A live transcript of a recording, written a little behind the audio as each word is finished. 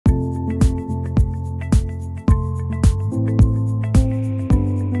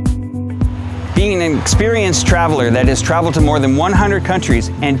Being an experienced traveler that has traveled to more than 100 countries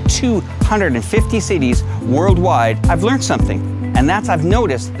and 250 cities worldwide, I've learned something. And that's I've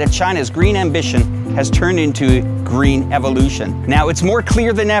noticed that China's green ambition has turned into green evolution. Now it's more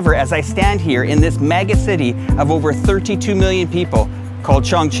clear than ever as I stand here in this mega city of over 32 million people called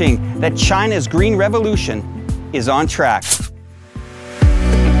Chongqing that China's green revolution is on track.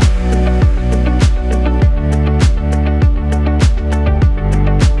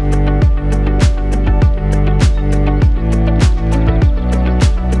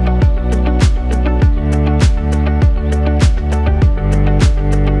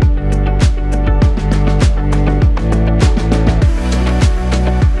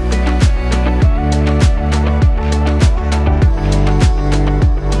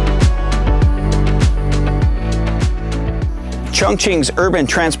 Chongqing's urban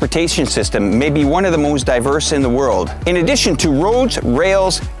transportation system may be one of the most diverse in the world. In addition to roads,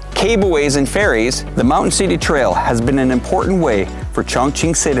 rails, cableways, and ferries, the Mountain City Trail has been an important way for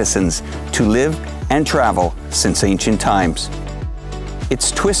Chongqing citizens to live and travel since ancient times.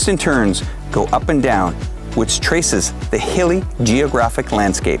 Its twists and turns go up and down, which traces the hilly geographic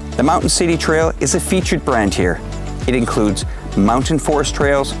landscape. The Mountain City Trail is a featured brand here. It includes mountain forest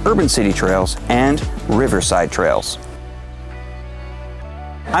trails, urban city trails, and riverside trails.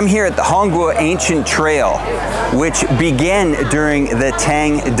 I'm here at the Hongguo Ancient Trail, which began during the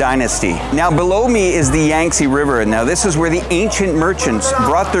Tang Dynasty. Now below me is the Yangtze River. Now this is where the ancient merchants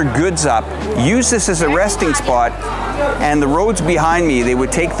brought their goods up, used this as a resting spot, and the roads behind me, they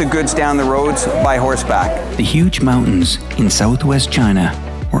would take the goods down the roads by horseback. The huge mountains in southwest China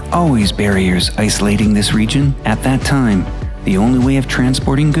were always barriers isolating this region. At that time, the only way of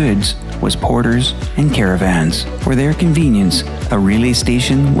transporting goods was porters and caravans. For their convenience, a relay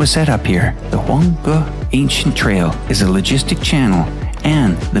station was set up here. The Hongguo Ancient Trail is a logistic channel,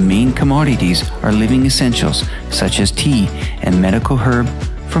 and the main commodities are living essentials such as tea and medical herb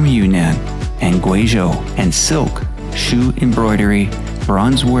from Yunnan and Guizhou, and silk, shoe embroidery,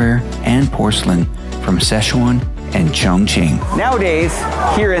 bronzeware, and porcelain from Sichuan and Chongqing. Nowadays,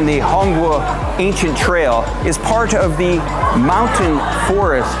 here in the Hongguo Ancient Trail is part of the mountain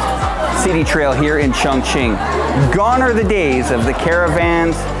forest city trail here in Chongqing. Gone are the days of the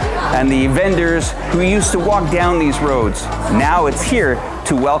caravans and the vendors who used to walk down these roads. Now it's here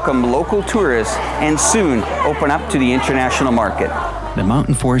to welcome local tourists and soon open up to the international market. The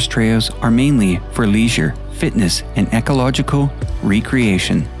mountain forest trails are mainly for leisure, fitness, and ecological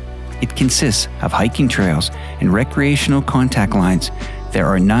recreation. It consists of hiking trails and recreational contact lines. There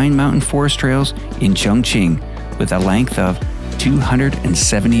are 9 mountain forest trails in Chongqing with a length of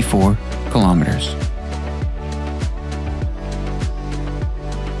 274 kilometers.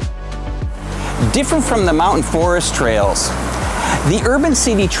 Different from the mountain forest trails, the urban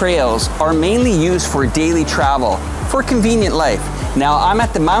city trails are mainly used for daily travel, for convenient life. Now I'm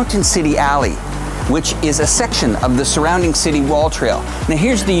at the Mountain City Alley, which is a section of the surrounding city wall trail. Now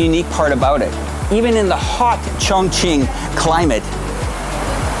here's the unique part about it. Even in the hot Chongqing climate,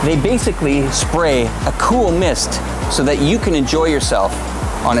 they basically spray a cool mist so that you can enjoy yourself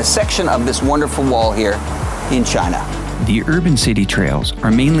on a section of this wonderful wall here in China. The urban city trails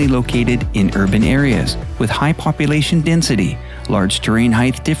are mainly located in urban areas with high population density, large terrain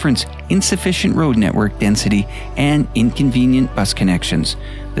height difference, insufficient road network density, and inconvenient bus connections.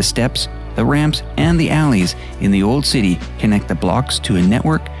 The steps, the ramps, and the alleys in the old city connect the blocks to a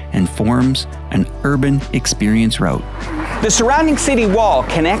network and forms an urban experience route. The surrounding city wall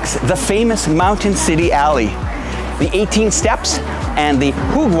connects the famous Mountain City Alley, the 18 steps, and the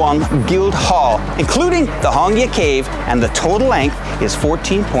Huguang Guild Hall, including the Hongye Cave, and the total length is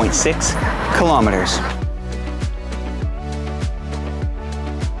 14.6 kilometers.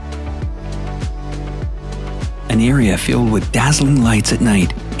 An area filled with dazzling lights at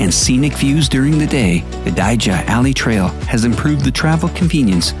night and scenic views during the day, the Daijia Alley Trail has improved the travel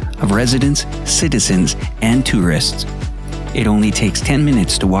convenience of residents, citizens, and tourists. It only takes 10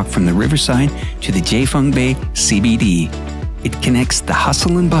 minutes to walk from the Riverside to the Jiefeng Bay CBD. It connects the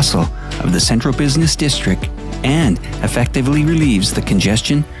hustle and bustle of the central business district and effectively relieves the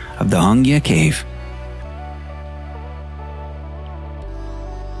congestion of the Hongye Cave.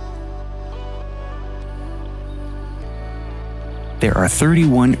 There are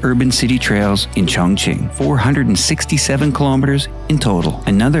 31 urban city trails in Chongqing, 467 kilometers in total.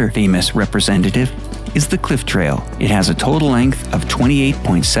 Another famous representative is the Cliff Trail. It has a total length of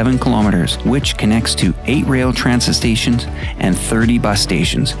 28.7 kilometers, which connects to 8 rail transit stations and 30 bus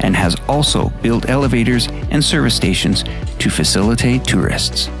stations, and has also built elevators and service stations to facilitate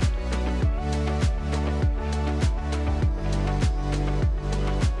tourists.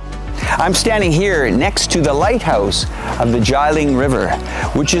 I'm standing here next to the lighthouse of the Jialing River,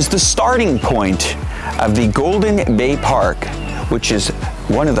 which is the starting point of the Golden Bay Park, which is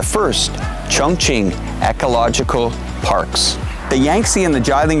one of the first Chongqing ecological parks. The Yangtze and the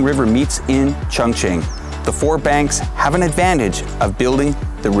Jialing River meets in Chongqing. The four banks have an advantage of building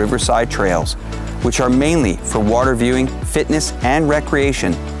the Riverside trails, which are mainly for water viewing, fitness, and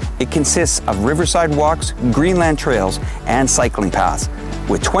recreation. It consists of riverside walks, greenland trails, and cycling paths,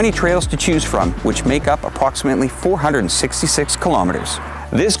 with 20 trails to choose from, which make up approximately 466 kilometers.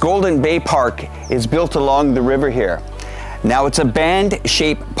 This Golden Bay Park is built along the river here. Now, it's a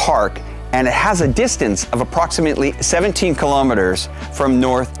band-shaped park, and it has a distance of approximately 17 kilometers from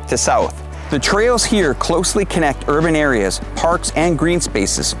north to south. The trails here closely connect urban areas, parks, and green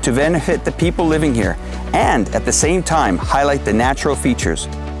spaces to benefit the people living here, and at the same time highlight the natural features.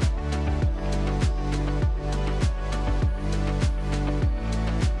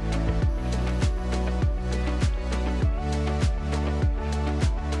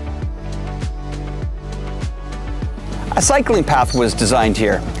 A cycling path was designed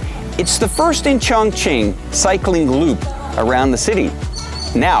here. It's the first in Chongqing cycling loop around the city.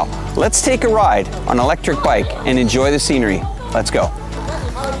 Now, let's take a ride on an electric bike and enjoy the scenery. Let's go.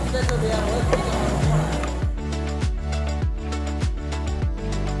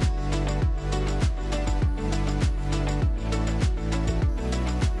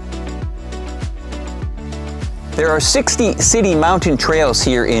 There are 60 city mountain trails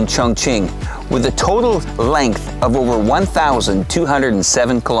here in Chongqing, with a total length of over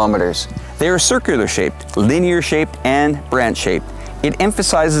 1,207 kilometers. They are circular shaped, linear shaped, and branch shaped. It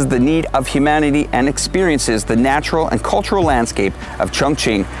emphasizes the need of humanity and experiences the natural and cultural landscape of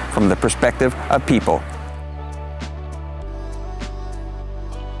Chongqing from the perspective of people.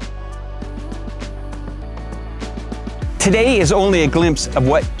 Today is only a glimpse of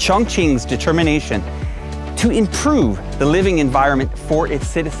what Chongqing's determination to improve the living environment for its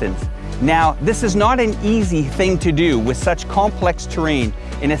citizens. Now, this is not an easy thing to do with such complex terrain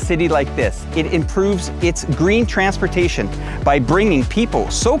in a city like this. It improves its green transportation by bringing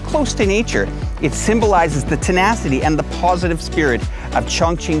people so close to nature. It symbolizes the tenacity and the positive spirit of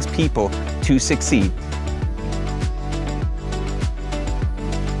Chongqing's people to succeed.